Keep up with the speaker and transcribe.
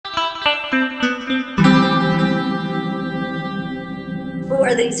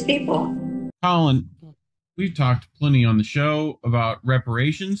are these people? Collin, we've talked plenty on the show about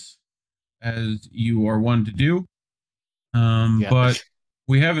reparations, as you are one to do. But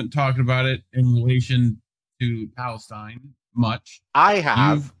we haven't talked about it in relation to Palestine much. I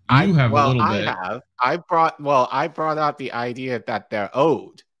have. You have a little I bit. I brought out the idea that they're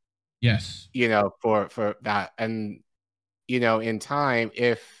owed. Yes. For that. And, in time,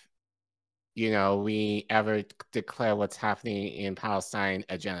 if, we ever declare what's happening in Palestine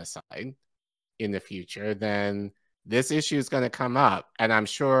a genocide in the future, then this issue is going to come up. And I'm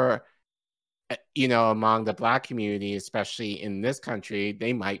sure, among the Black community, especially in this country,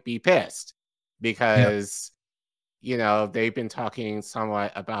 they might be pissed because, they've been talking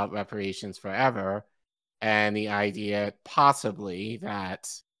somewhat about reparations forever. And the idea possibly that,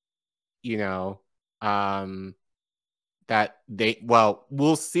 that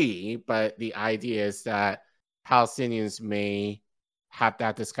we'll see, but the idea is that Palestinians may have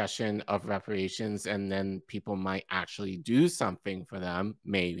that discussion of reparations, and then people might actually do something for them,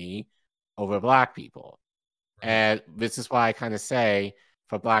 maybe, over Black people. Right. And this is why I kind of say,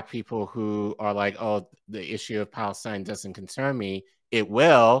 for Black people who are like, oh, the issue of Palestine doesn't concern me, it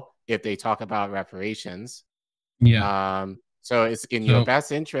will if they talk about reparations. Yeah. So it's in your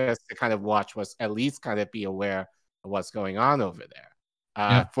best interest to kind of watch at least kind of be aware of what's going on over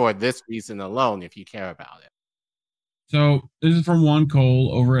there for this reason alone, if you care about it. So this is from Juan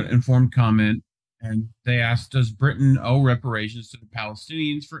over at Informed Comment, and they asked, does Britain owe reparations to the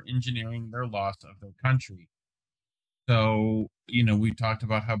Palestinians for engineering their loss of their country? So, we talked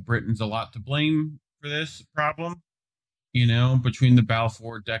about how Britain's a lot to blame for this problem, between the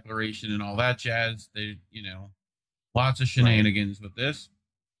Balfour Declaration and all that jazz. They, lots of shenanigans with this.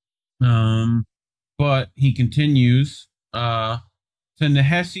 But he continues,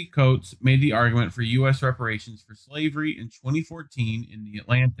 Ta-Nehisi Coates made the argument for U.S. reparations for slavery in 2014 in The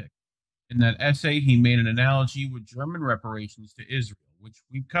Atlantic. In that essay, he made an analogy with German reparations to Israel, which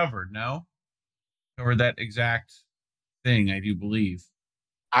we've covered, no? Covered that exact thing, I do believe.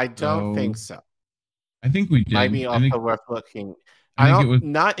 I don't think so. I think we did. Might be also worth looking. I think it was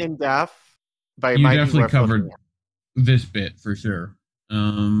not in depth, but it might be worth covered this bit for sure.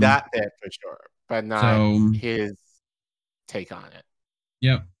 That bit for sure, but not his take on it.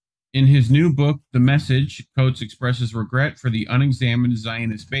 Yep. In his new book, The Message, Coates expresses regret for the unexamined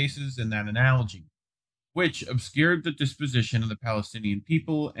Zionist bases in that analogy, which obscured the disposition of the Palestinian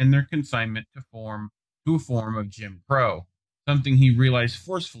people and their consignment to a form of Jim Crow, something he realized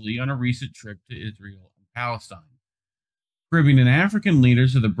forcefully on a recent trip to Israel and Palestine. Caribbean and African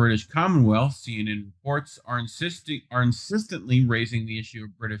leaders of the British Commonwealth, CNN reports, are insistently raising the issue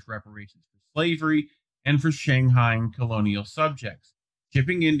of British reparations for slavery and for Shanghaiing colonial subjects,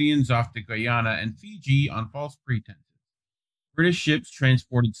 shipping Indians off to Guyana and Fiji on false pretenses. British ships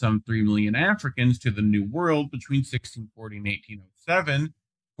transported some 3 million Africans to the New World between 1640 and 1807,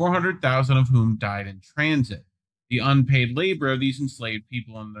 400,000 of whom died in transit. The unpaid labor of these enslaved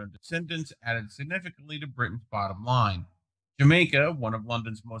people and their descendants added significantly to Britain's bottom line. Jamaica, one of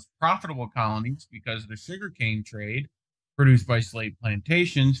London's most profitable colonies because of the sugarcane trade produced by slave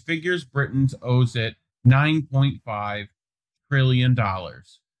plantations, figures Britain owes it $9.5 trillion.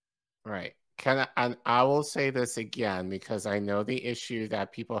 Right. And I will say this again, because I know the issue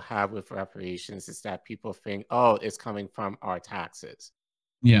that people have with reparations is that people think, oh, it's coming from our taxes.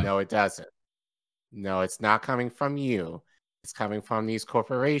 Yeah. No, it doesn't. No, it's not coming from you. It's coming from these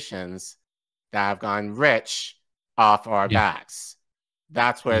corporations that have gone rich off our backs.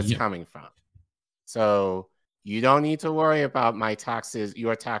 That's where it's coming from. So you don't need to worry about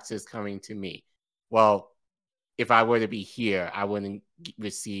your taxes coming to me. Well, if I were to be here, I wouldn't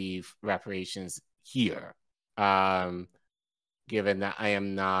receive reparations here. Given that I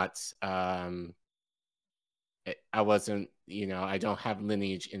am not, I wasn't, I don't have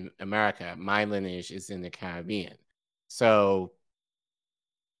lineage in America. My lineage is in the Caribbean. So,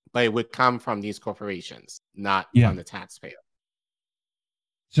 but it would come from these corporations, not from the taxpayer.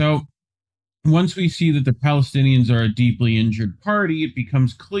 So once we see that the Palestinians are a deeply injured party, it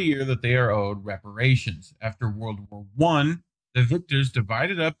becomes clear that they are owed reparations. After World War I, the victors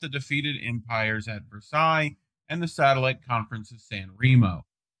divided up the defeated empires at Versailles and the Satellite Conference of San Remo.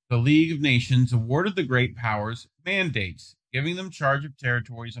 The League of Nations awarded the great powers mandates, giving them charge of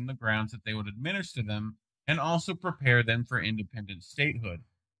territories on the grounds that they would administer them and also prepare them for independent statehood.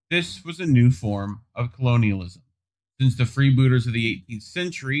 This was a new form of colonialism. Since the freebooters of the 18th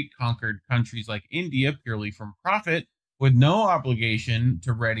century conquered countries like India purely from profit, with no obligation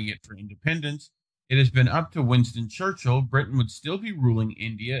to ready it for independence, it has been up to Winston Churchill. Britain would still be ruling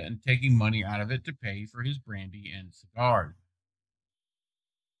India and taking money out of it to pay for his brandy and cigars.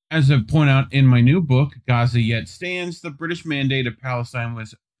 As I point out in my new book, Gaza Yet Stands, the British Mandate of Palestine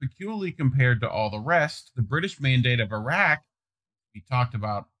was peculiarly compared to all the rest. The British Mandate of Iraq, we talked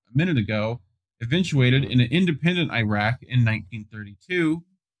about a minute ago, eventuated in an independent Iraq in 1932.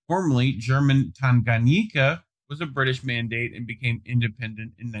 Formerly, German Tanganyika was a British mandate and became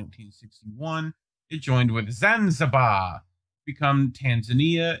independent in 1961. It joined with Zanzibar, to become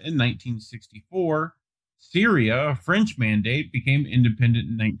Tanzania in 1964. Syria, a French mandate, became independent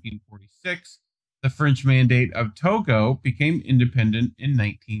in 1946. The French mandate of Togo became independent in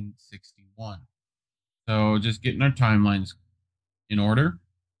 1961. So just getting our timelines in order.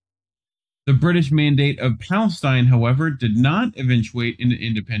 The British Mandate of Palestine, however, did not eventuate in an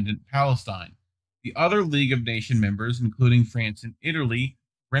independent Palestine. The other League of Nation members, including France and Italy,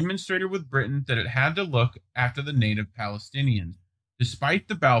 remonstrated with Britain that it had to look after the native Palestinians, despite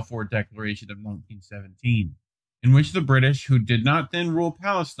the Balfour Declaration of 1917, in which the British, who did not then rule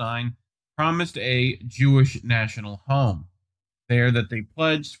Palestine, promised a Jewish national home. There that they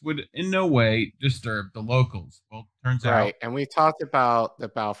pledged would in no way disturb the locals. Well, turns out. Right, and we talked about the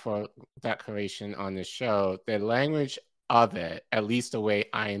Balfour Declaration on the show. The language of it, at least the way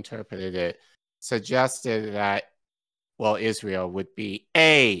I interpreted it, suggested that, well, Israel would be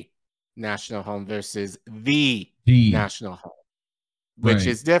a national home versus the national home, which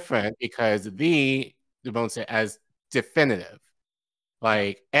is different because the promotes it as definitive.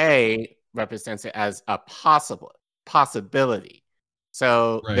 Like A represents it as a possibility.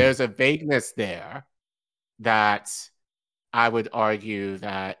 So there's a vagueness there that I would argue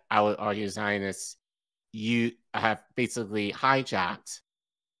Zionists you have basically hijacked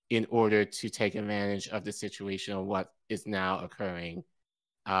in order to take advantage of the situation of what is now occurring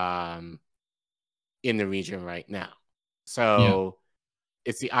in the region right now. So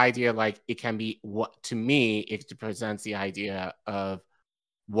it's the idea, like, it can be, what to me it presents the idea of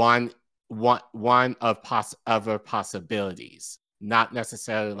one of other possibilities, not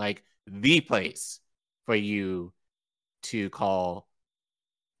necessarily like the place for you to call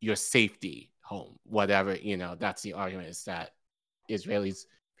your safety home, whatever. That's the argument, is that Israelis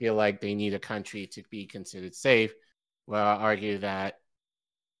feel like they need a country to be considered safe. Well, I argue that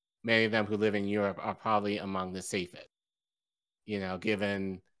many of them who live in Europe are probably among the safest,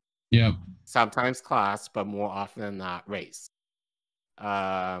 given sometimes class, but more often than not race.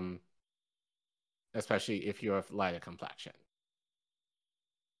 Especially if you're of lighter complexion.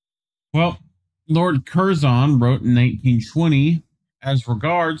 Well, Lord Curzon wrote in 1920, as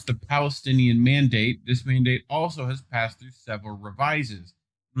regards the Palestinian mandate, this mandate also has passed through several revises.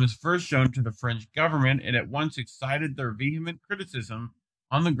 It was first shown to the French government and at once excited their vehement criticism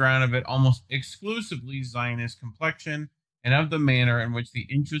on the ground of it almost exclusively Zionist complexion and of the manner in which the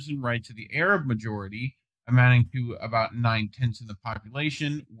interests and rights of the Arab majority, amounting to about 9/10 of the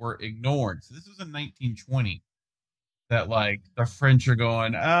population, were ignored. So this was in 1920 that, like, the French are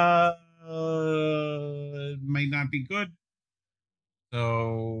going, it might not be good.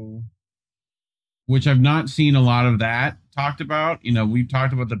 So, which I've not seen a lot of that talked about. We've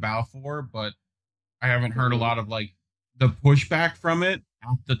talked about the Balfour, but I haven't heard a lot of, like, the pushback from it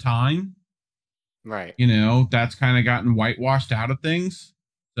at the time. Right. That's kind of gotten whitewashed out of things.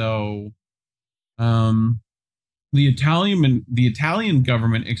 So, the Italian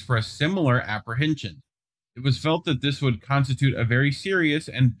government expressed similar apprehension. It was felt that this would constitute a very serious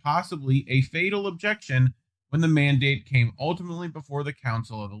and possibly a fatal objection when the mandate came ultimately before the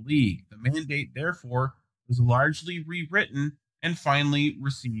Council of the League. The mandate, therefore, was largely rewritten and finally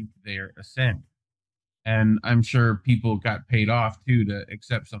received their assent. And I'm sure people got paid off, too, to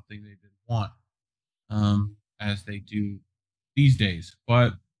accept something they didn't want, as they do these days.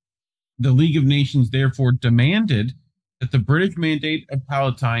 But the League of Nations therefore demanded that the British Mandate of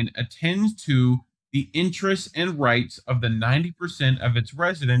Palestine attends to the interests and rights of the 90% of its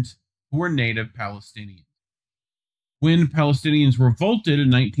residents who were native Palestinians. When Palestinians revolted in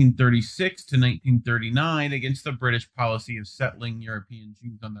 1936 to 1939 against the British policy of settling European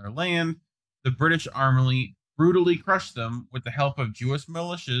Jews on their land, the British Army brutally crushed them with the help of Jewish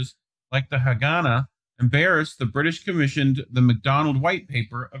militias like the Haganah. Embarrassed, the British commissioned the MacDonald White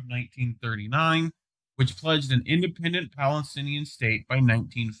Paper of 1939, which pledged an independent Palestinian state by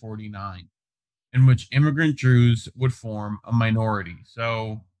 1949, in which immigrant Jews would form a minority.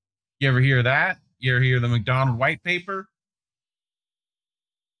 So, you ever hear that? You ever hear the MacDonald White Paper?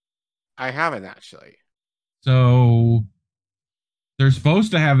 I haven't, actually. So, they're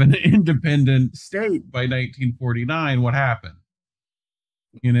supposed to have an independent state by 1949. What happened?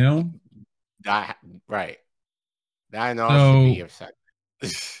 That, right. That and all should be upset.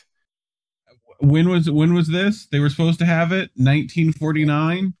 When was this? They were supposed to have it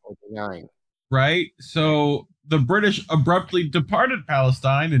 1949, 1949. right? So the British abruptly departed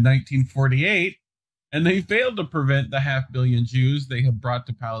Palestine in 1948, and they failed to prevent the half-billion Jews they had brought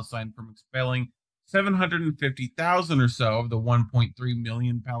to Palestine from expelling 750,000 or so of the 1.3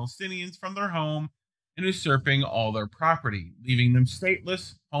 million Palestinians from their home and usurping all their property, leaving them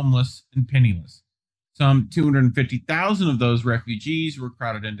stateless, homeless, and penniless. Some 250,000 of those refugees were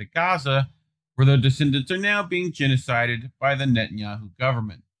crowded into Gaza, where their descendants are now being genocided by the Netanyahu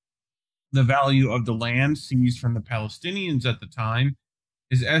government. The value of the land seized from the Palestinians at the time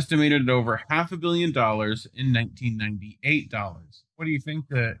is estimated at over $500 million in 1998 dollars. What do you think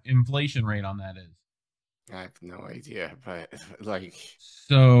the inflation rate on that is? I have no idea, but like,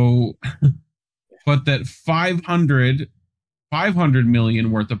 so, but that 500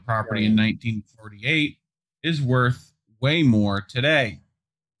 million worth of property in 1948 is worth way more today.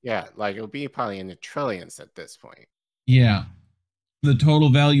 Yeah, like it'll be probably in the trillions at this point. Yeah. The total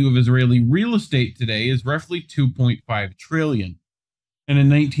value of Israeli real estate today is roughly 2.5 trillion. And in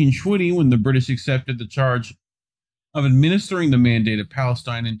 1920, when the British accepted the charge of administering the Mandate of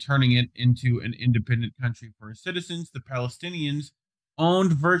Palestine and turning it into an independent country for its citizens, the Palestinians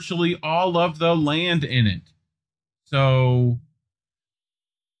owned virtually all of the land in it. So,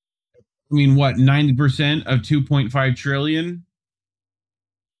 I mean, what, 90% of 2.5 trillion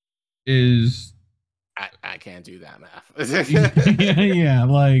is... I can't do that math. yeah,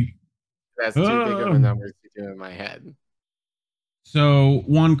 like... That's too big of a number to do in my head. So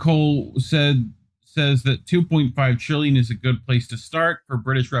Juan Cole says that 2.5 trillion is a good place to start for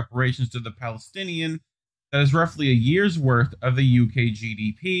British reparations to the Palestinian. That is roughly a year's worth of the UK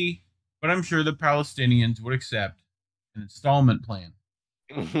GDP, but I'm sure the Palestinians would accept an installment plan.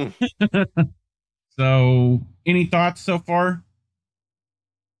 So, any thoughts so far?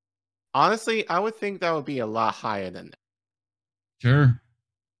 Honestly, I would think that would be a lot higher than that. Sure.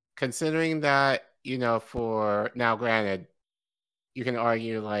 Considering that, for now, granted, you can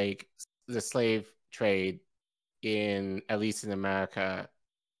argue like the slave trade at least in America,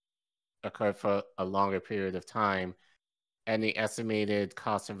 occurred for a longer period of time, and the estimated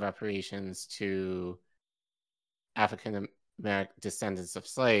cost of reparations to African American descendants of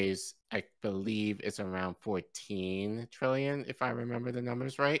slaves, I believe, is around 14 trillion, if I remember the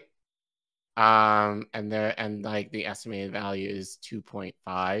numbers right. And the estimated value is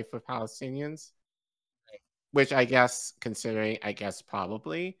 2.5 for Palestinians, which I guess, considering,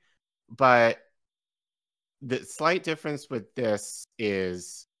 probably, but the slight difference with this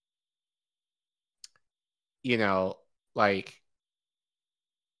is, as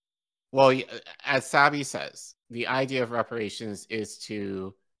Sabi says, the idea of reparations is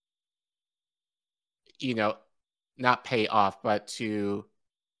to, not pay off, but to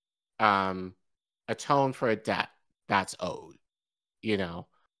atone for a debt that's owed,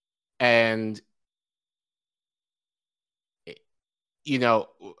 and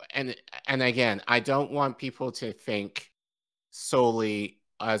and again, I don't want people to think solely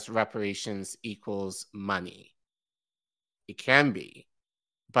as reparations equals money. It can be,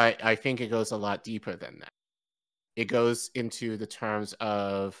 but I think it goes a lot deeper than that. It goes into the terms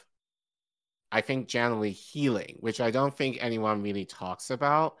of, I think, generally healing, which I don't think anyone really talks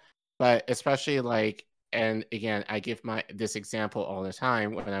about, but especially and again, I give this example all the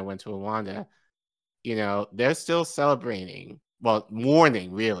time when I went to Rwanda, they're still celebrating,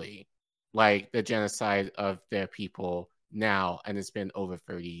 mourning really, the genocide of their people now, and it's been over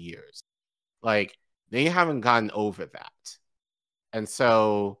 30 years. They haven't gotten over that. And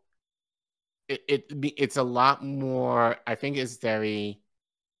so it's a lot more, I think it's very,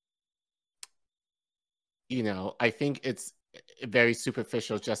 I think it's very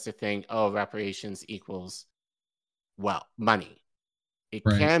superficial just to think, oh, reparations equals, money. It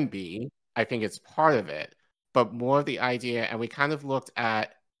Right. can be, I think it's part of it, but more of the idea, and we kind of looked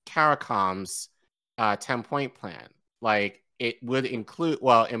at CARICOM's 10-point plan. It would include,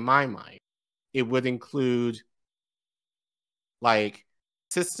 in my mind, it would include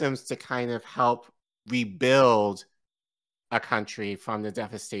systems to kind of help rebuild a country from the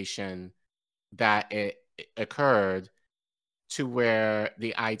devastation that it occurred, to where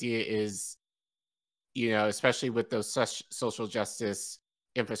the idea is, especially with those such social justice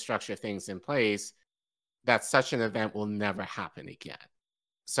infrastructure things in place, that such an event will never happen again.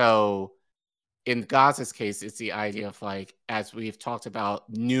 So in Gaza's case, it's the idea of, as we've talked about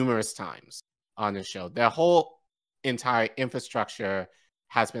numerous times on the show, their whole entire infrastructure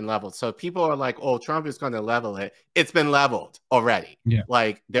has been leveled. So people are like, oh, Trump is going to level it. It's been leveled already. Yeah.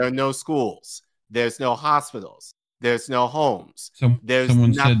 There are no schools. There's no hospitals. There's no homes. So There's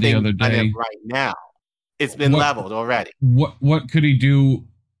someone said the nothing other on it day, right now. It's been leveled already. What could he do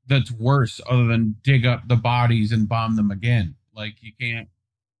that's worse other than dig up the bodies and bomb them again? Like, you can't,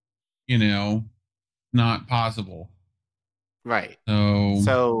 not possible. Right. So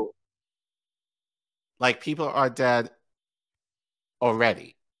So, like, people are dead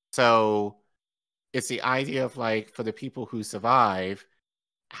already. So it's the idea of, like, for the people who survive,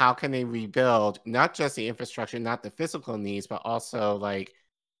 how can they rebuild not just the infrastructure, not the physical needs, but also, like,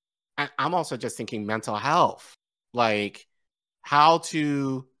 I'm also just thinking mental health. Like, how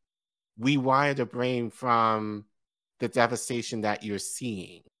to rewire the brain from the devastation that you're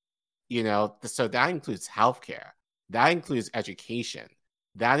seeing. So that includes healthcare, that includes education,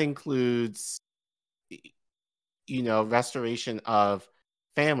 that includes restoration of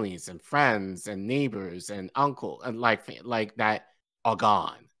families and friends and neighbors and uncle and like that are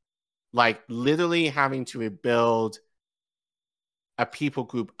gone. Like, literally having to rebuild a people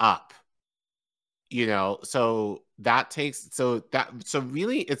group up. So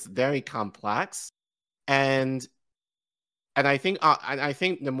really it's very complex. And I think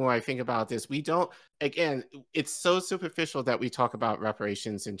the more I think about this, we don't, again, it's so superficial that we talk about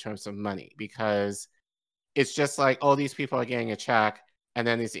reparations in terms of money, because it's just like, oh, these people are getting a check. And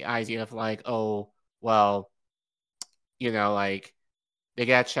then there's the idea of, like, oh, well, like, they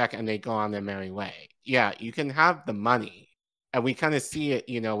get a check and they go on their merry way. Yeah, you can have the money. And we kind of see it,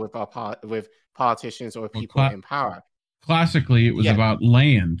 with politicians or people in power. Classically, it was about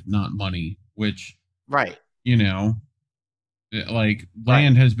land, not money, which, right. Like,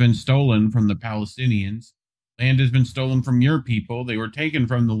 land has been stolen from the Palestinians. Land has been stolen from your people. They were taken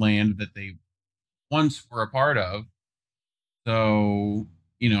from the land that they once were a part of. So,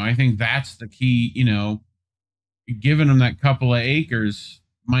 I think that's the key. Giving them that couple of acres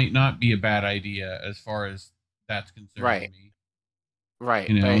might not be a bad idea as far as that's concerned. Right. Right.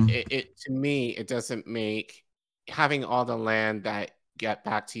 But it to me, it doesn't make having all the land that get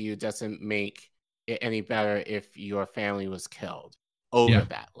back to you doesn't make it any better if your family was killed over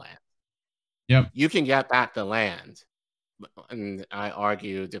that land. Yep. You can get back the land. And I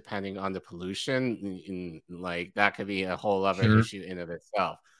argue, depending on the pollution, like, that could be a whole other issue in of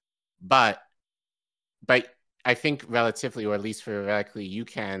itself. But I think relatively, or at least theoretically, you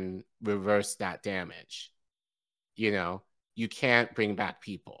can reverse that damage. You can't bring back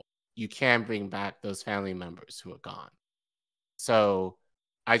people. You can bring back those family members who are gone. So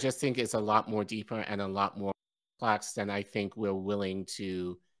I just think it's a lot more deeper and a lot more complex than I think we're willing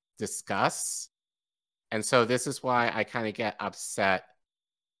to discuss. And so this is why I kind of get upset,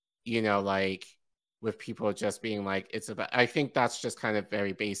 like, with people just being like, it's about, I think that's just kind of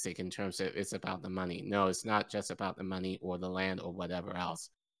very basic in terms of it's about the money. No, it's not just about the money or the land or whatever else.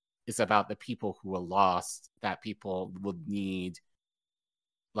 It's about the people who are lost, that people would need,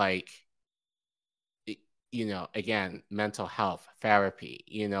 like, again, mental health, therapy,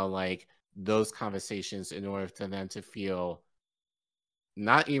 like, those conversations in order for them to feel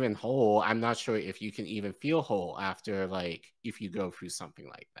not even whole. I'm not sure if you can even feel whole after, like, if you go through something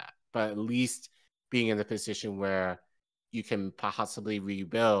like that, but at least being in a position where you can possibly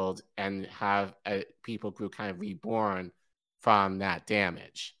rebuild and have a people group kind of reborn from that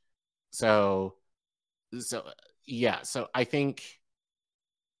damage. So yeah, so I think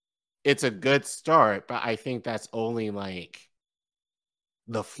it's a good start, but I think that's only, like,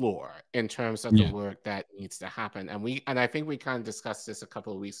 the floor in terms of the work that needs to happen. And I think we kind of discussed this a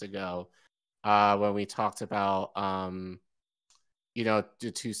couple of weeks ago when we talked about the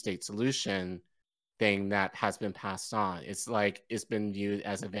two-state solution thing that has been passed on. It's like it's been viewed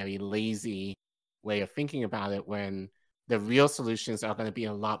as a very lazy way of thinking about it, when the real solutions are going to be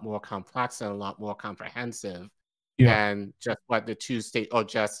a lot more complex and a lot more comprehensive than just what the two-state, or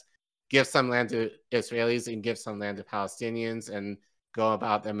just give some land to Israelis and give some land to Palestinians and go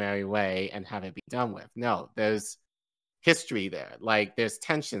about their merry way and have it be done with. No, there's history there. Like, there's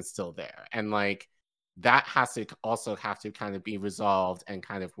tension still there. And, like, that has to also have to kind of be resolved and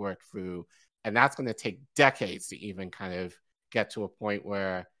kind of worked through. And that's going to take decades to even kind of get to a point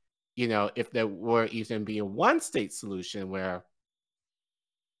where, if there were even be a one-state solution where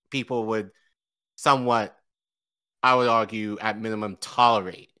people would somewhat, I would argue, at minimum,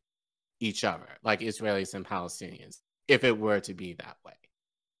 tolerate each other, like Israelis and Palestinians, if it were to be that way.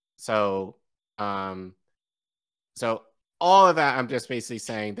 So, so all of that, I'm just basically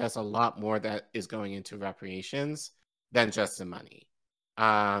saying there's a lot more that is going into reparations than just the money.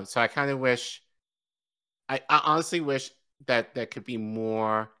 So I kind of wish, I honestly wish that there could be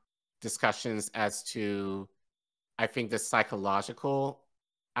more discussions as to, I think, the psychological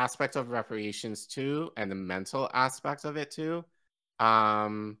aspect of reparations too, and the mental aspect of it too.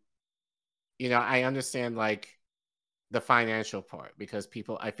 You know, I understand like the financial part because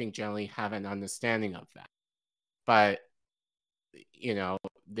people, I think, generally have an understanding of that. But, you know,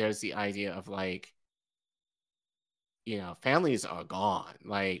 there's the idea of like, you know, families are gone.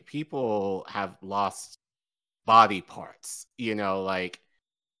 Like people have lost body parts, you know, like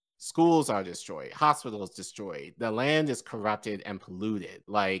schools are destroyed, hospitals destroyed, the land is corrupted and polluted.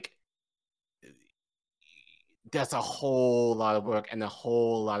 Like that's a whole lot of work and a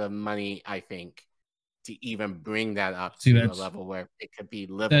whole lot of money, I think, to even bring that up to a level where it could be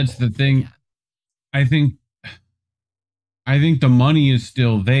livable. That's the thing. Again. I think the money is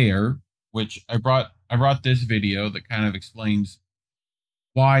still there, which I brought this video that kind of explains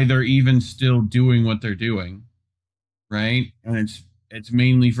why they're even still doing what they're doing, right? And it's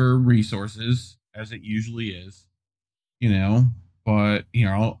mainly for resources, as it usually is, you know. But here,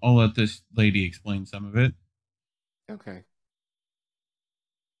 I'll let this lady explain some of it. Okay.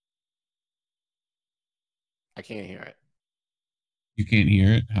 I can't hear it. You can't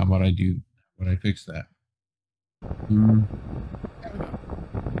hear it? How about I fix that?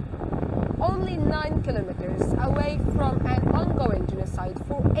 Only 9 kilometers away from an ongoing genocide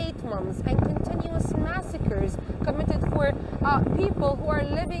for 8 months and continuous massacres committed for people who are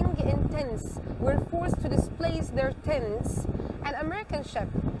living in tents, were forced to displace their tents, an American ship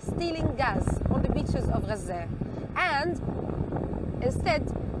stealing gas on the beaches of Gaza. And instead,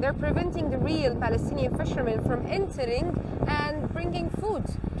 they're preventing the real Palestinian fishermen from entering and bringing food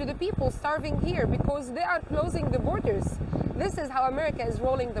to the people starving here because they are closing the borders. This is how America is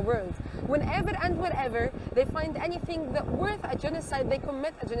rolling the world. Whenever and wherever they find anything that worth a genocide, they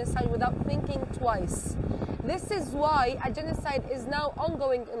commit a genocide without thinking twice. This is why a genocide is now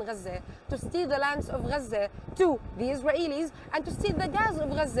ongoing in Gaza, to steal the lands of Gaza to the Israelis and to steal the gas of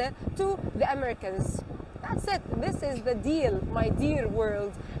Gaza to the Americans. That's it. This is the deal, my dear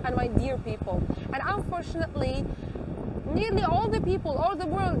world and my dear people. And unfortunately, nearly all the people, all the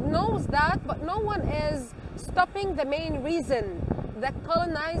world knows that, but no one is stopping the main reason. The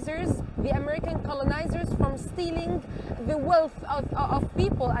colonizers, the American colonizers, from stealing the wealth of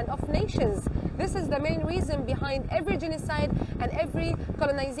people and of nations. This is the main reason behind every genocide and every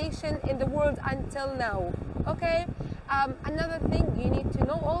colonization in the world until now. Okay? Another thing you need to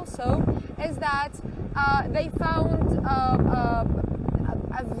know also is that they found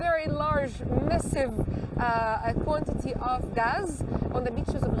a very large, massive quantity of gas on the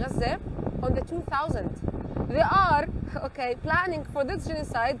beaches of Gaza on the 2000. They are, okay, planning for this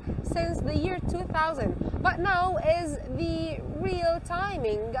genocide since the year 2000. But now is the real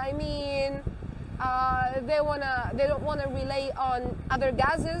timing. I mean, they don't wanna rely on other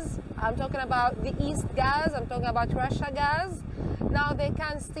gases. I'm talking about the East gas, I'm talking about Russia gas. Now they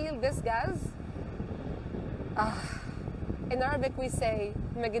can steal this gas. In Arabic we say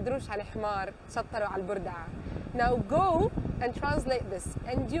ما قدروش على الحمار سطروا على البردعة. Now go and translate this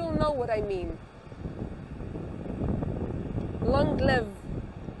and you'll know what I mean. Long live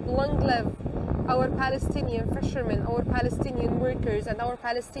our Palestinian fishermen, our Palestinian workers, and our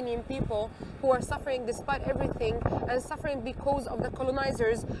Palestinian people who are suffering despite everything and suffering because of the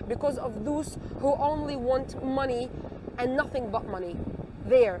colonizers, because of those who only want money and nothing but money.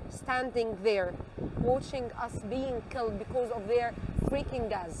 There, standing there, watching us being killed because of their freaking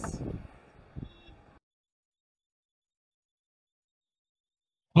gas.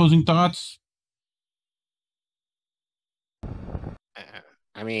 Closing thoughts?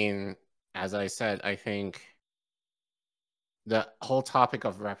 I mean, as I said, I think the whole topic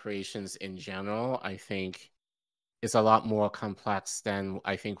of reparations in general, I think, is a lot more complex than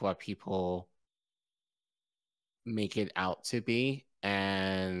I think what people make it out to be.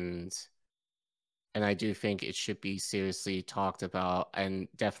 And I do think it should be seriously talked about, and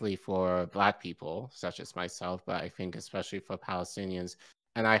definitely for Black people, such as myself, but I think especially for Palestinians.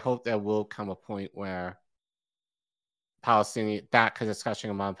 And I hope there will come a point where that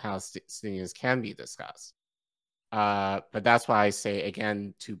discussion among Palestinians can be discussed. But that's why I say,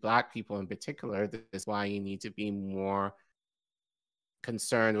 again, to Black people in particular, this is why you need to be more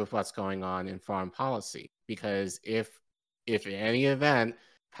concerned with what's going on in foreign policy. Because if in any event,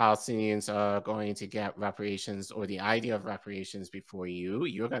 Palestinians are going to get reparations or the idea of reparations before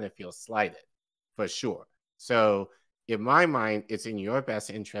you're going to feel slighted, for sure. So in my mind, it's in your best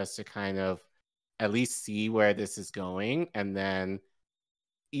interest to kind of at least see where this is going. And then,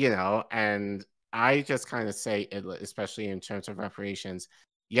 you know, and I just kind of say, especially in terms of reparations,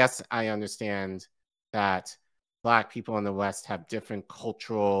 yes, I understand that Black people in the West have different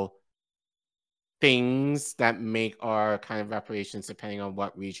cultural things that make our kind of reparations, depending on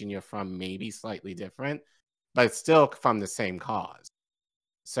what region you're from, maybe slightly different, but it's still from the same cause.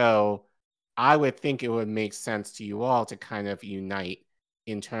 So I would think it would make sense to you all to kind of unite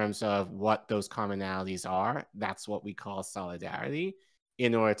in terms of what those commonalities are. That's what we call solidarity,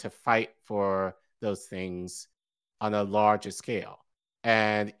 in order to fight for those things on a larger scale.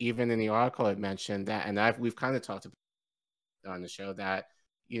 And even in the article, it mentioned that, and we've kind of talked about on the show that,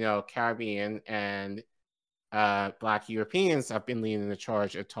 Caribbean and Black Europeans have been leading the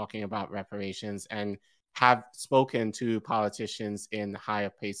charge of talking about reparations and have spoken to politicians in higher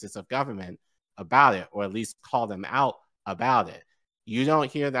places of government about it, or at least call them out about it. You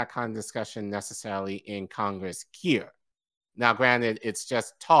don't hear that kind of discussion necessarily in Congress here. Now, granted, it's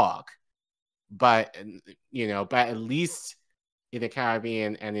just talk, but at least in the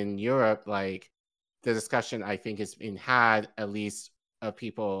Caribbean and in Europe, like, the discussion, I think, is being had at least of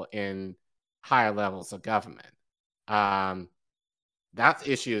people in higher levels of government. That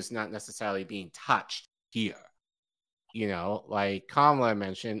issue is not necessarily being touched here. Like Kamala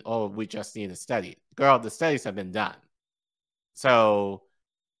mentioned, oh, we just need a study. Girl, the studies have been done. So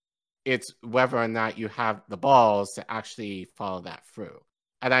it's whether or not you have the balls to actually follow that through.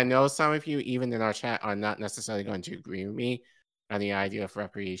 And I know some of you, even in our chat, are not necessarily going to agree with me on the idea of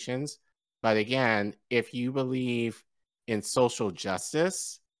reparations. But again, if you believe in social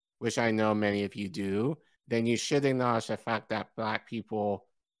justice, which I know many of you do, then you should acknowledge the fact that Black people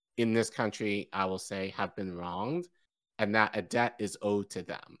in this country, I will say, have been wronged, and that a debt is owed to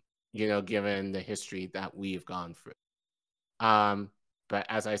them, given the history that we've gone through. But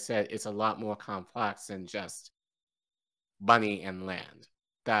as I said, it's a lot more complex than just money and land.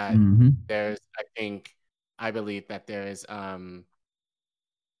 That there's, I believe that there is a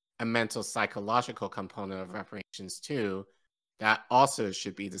mental psychological component of reparations too that also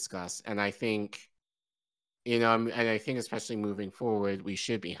should be discussed. And I think, and I think especially moving forward, we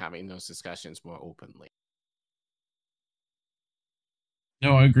should be having those discussions more openly.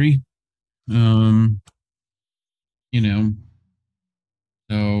 No, I agree.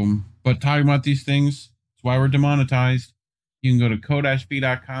 But talking about these things, that's why we're demonetized. You can go to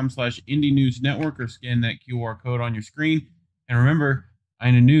co-fi.com/indienewsnetwork or scan that QR code on your screen. And remember,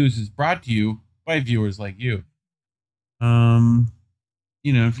 INA News is brought to you by viewers like you.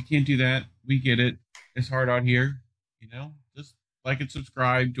 If you can't do that, we get it. It's hard out here. Just like and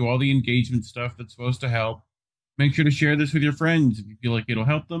subscribe, do all the engagement stuff that's supposed to help. Make sure to share this with your friends if you feel like it'll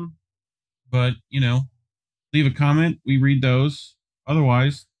help them. But, leave a comment. We read those.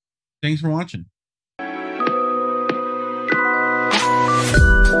 Otherwise, thanks for watching.